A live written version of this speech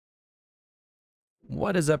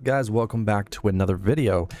What is up, guys? Welcome back to another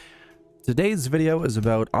video. Today's video is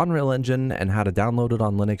about Unreal Engine and how to download it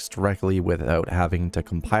on Linux directly without having to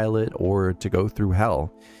compile it or to go through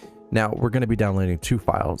hell. Now, we're going to be downloading two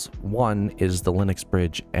files. One is the Linux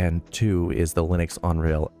bridge and two is the Linux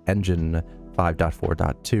Unreal Engine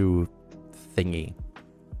 5.4.2 thingy.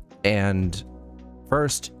 And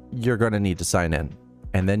first, you're going to need to sign in,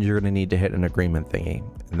 and then you're going to need to hit an agreement thingy.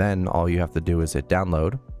 And then all you have to do is hit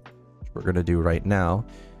download, which we're going to do right now.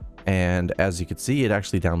 And as you can see, it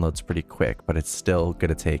actually downloads pretty quick, but it's still going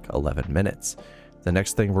to take 11 minutes. The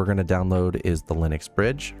next thing we're going to download is the Linux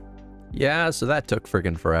bridge. Yeah, so that took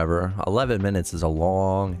friggin' forever. 11 minutes is a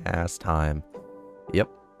long ass time. Yep.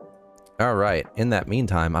 All right. In that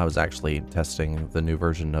meantime, I was actually testing the new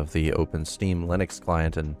version of the Open Steam Linux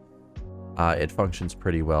client, and it functions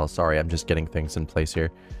pretty well. Sorry, I'm just getting things in place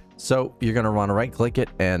here. So you're going to want to right click it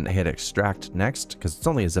and hit extract next, because it's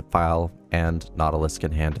only a zip file and Nautilus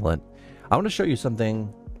can handle it. I want to show you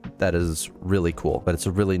something that is really cool, but it's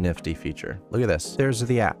a really nifty feature. Look at this. There's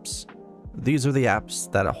the apps. These are the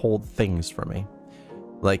apps that hold things for me.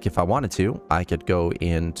 Like if I wanted to, I could go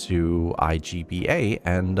into IGBA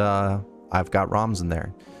and I've got ROMs in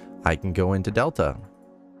there. I can go into Delta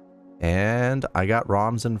and I got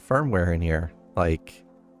ROMs and firmware in here. Like,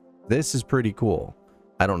 this is pretty cool.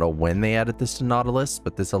 I don't know when they added this to Nautilus,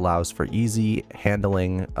 but this allows for easy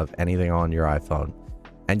handling of anything on your iPhone.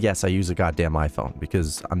 And yes, I use a goddamn iPhone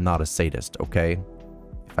because I'm not a sadist, okay?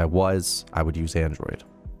 If I was, I would use Android.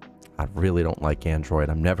 I really don't like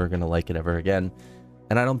Android. I'm never going to like it ever again.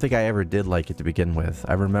 And I don't think I ever did like it to begin with.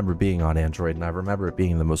 I remember being on Android, and I remember it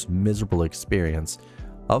being the most miserable experience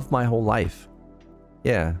of my whole life.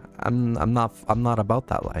 Yeah, I'm not about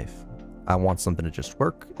that life. I want something to just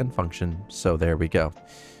work and function. So there we go.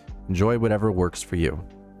 Enjoy whatever works for you.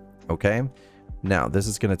 Okay? Now, this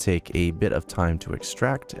is going to take a bit of time to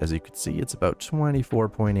extract. As you can see, it's about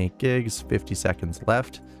 24.8 gigs, 50 seconds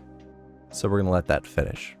left. So we're going to let that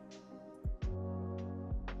finish.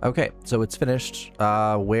 Okay, so it's finished.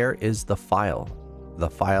 Where is the file? The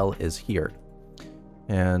file is here.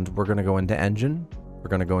 And we're going to go into Engine. We're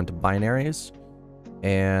going to go into Binaries.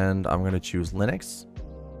 And I'm going to choose Linux.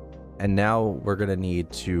 And now we're going to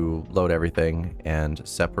need to load everything and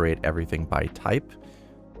separate everything by type.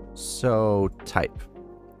 So type.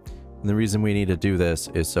 And the reason we need to do this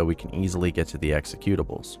is so we can easily get to the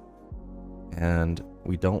executables. And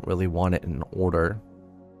we don't really want it in order.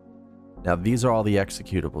 Now, these are all the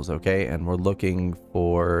executables, okay? And we're looking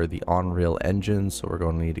for the Unreal Engine, so we're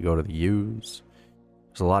going to need to go to the U's.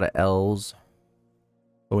 There's a lot of L's,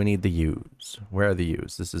 but we need the U's. Where are the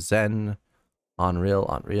U's? This is Zen,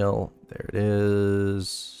 Unreal. There it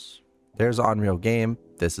is. There's Unreal Game.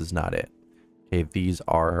 This is not it. Okay, these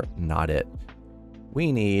are not it.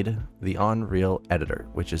 We need the Unreal Editor,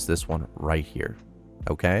 which is this one right here,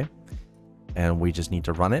 okay? And we just need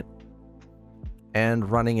to run it. And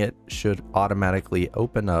running it should automatically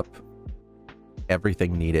open up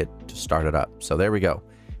everything needed to start it up. So there we go.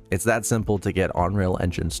 It's that simple to get Unreal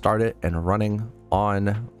Engine started and running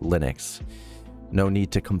on Linux. No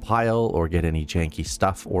need to compile or get any janky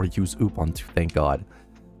stuff or use Ubuntu, thank God.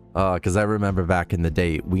 Because I remember back in the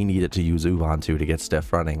day, we needed to use Ubuntu to get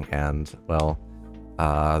stuff running. And, well,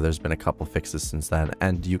 there's been a couple fixes since then.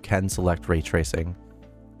 And you can select ray tracing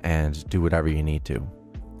and do whatever you need to.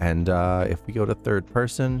 And if we go to third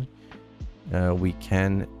person, we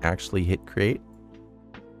can actually hit create.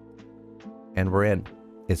 And we're in.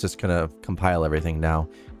 It's just going to compile everything now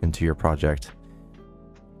into your project.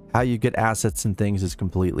 How you get assets and things is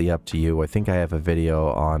completely up to you. I think I have a video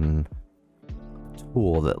on a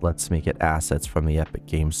tool that lets me get assets from the Epic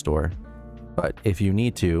Game Store. But if you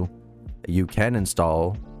need to, you can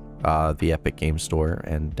install the Epic Game Store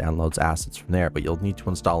and downloads assets from there. But you'll need to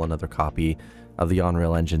install another copy of the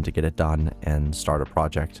Unreal Engine to get it done and start a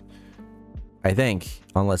project. I think,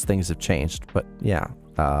 unless things have changed. But yeah,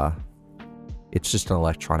 it's just an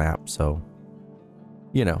Electron app, so,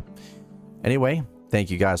 you know. Anyway, thank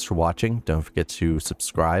you guys for watching. Don't forget to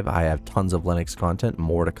subscribe. I have tons of Linux content,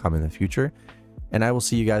 more to come in the future. And I will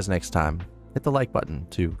see you guys next time. Hit the like button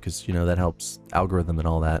too, because, you know, that helps algorithm and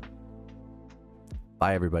all that.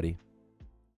 Bye, everybody.